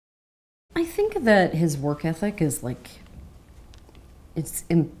think that his work ethic is like, it's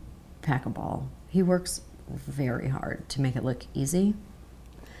impeccable. He works very hard to make it look easy.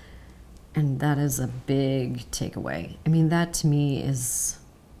 And that is a big takeaway. I mean, that to me is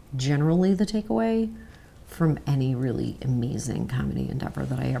generally the takeaway from any really amazing comedy endeavor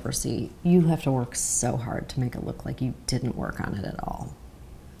that I ever see. You have to work so hard to make it look like you didn't work on it at all.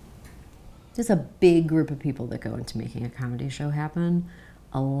 There's a big group of people that go into making a comedy show happen.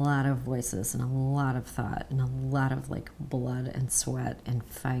 A lot of voices and a lot of thought and a lot of like blood and sweat and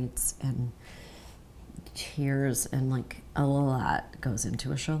fights and tears, and like a lot goes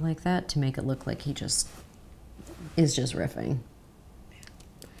into a show like that to make it look like he just is just riffing.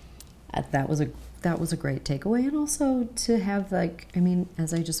 That was a great takeaway, and also to have, like, I mean,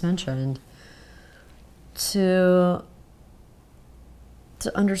 as I just mentioned, to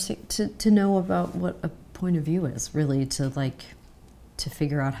understand, to know about what a point of view is, really, to like to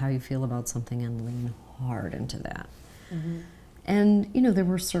figure out how you feel about something and lean hard into that. Mm-hmm. And you know, there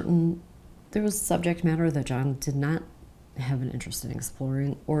was subject matter that John did not have an interest in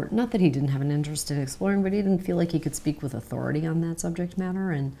exploring, or not that he didn't have an interest in exploring, but he didn't feel like he could speak with authority on that subject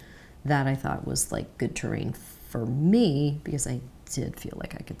matter, and that I thought was like good terrain for me, because I did feel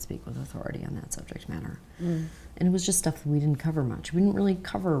like I could speak with authority on that subject matter. And it was just stuff that we didn't cover much. We didn't really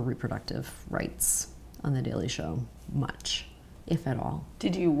cover reproductive rights on The Daily Show much, if at all.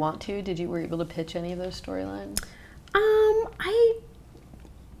 Did you want to? Were you able to pitch any of those storylines?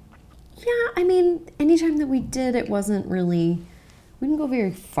 Yeah, I mean, anytime that we did, it wasn't really, we didn't go very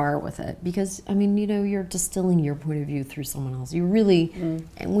far with it, because, I mean, you know, you're distilling your point of view through someone else. You really,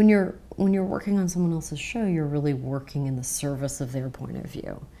 and when you're working on someone else's show, you're really working in the service of their point of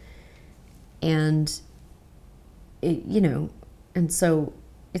view. And, it, you know, and so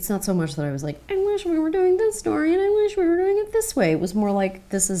it's not so much that I was like, I wish we were doing this story and I wish we were doing it this way. It was more like,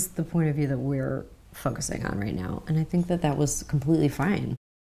 this is the point of view that we're focusing on right now. And I think that that was completely fine.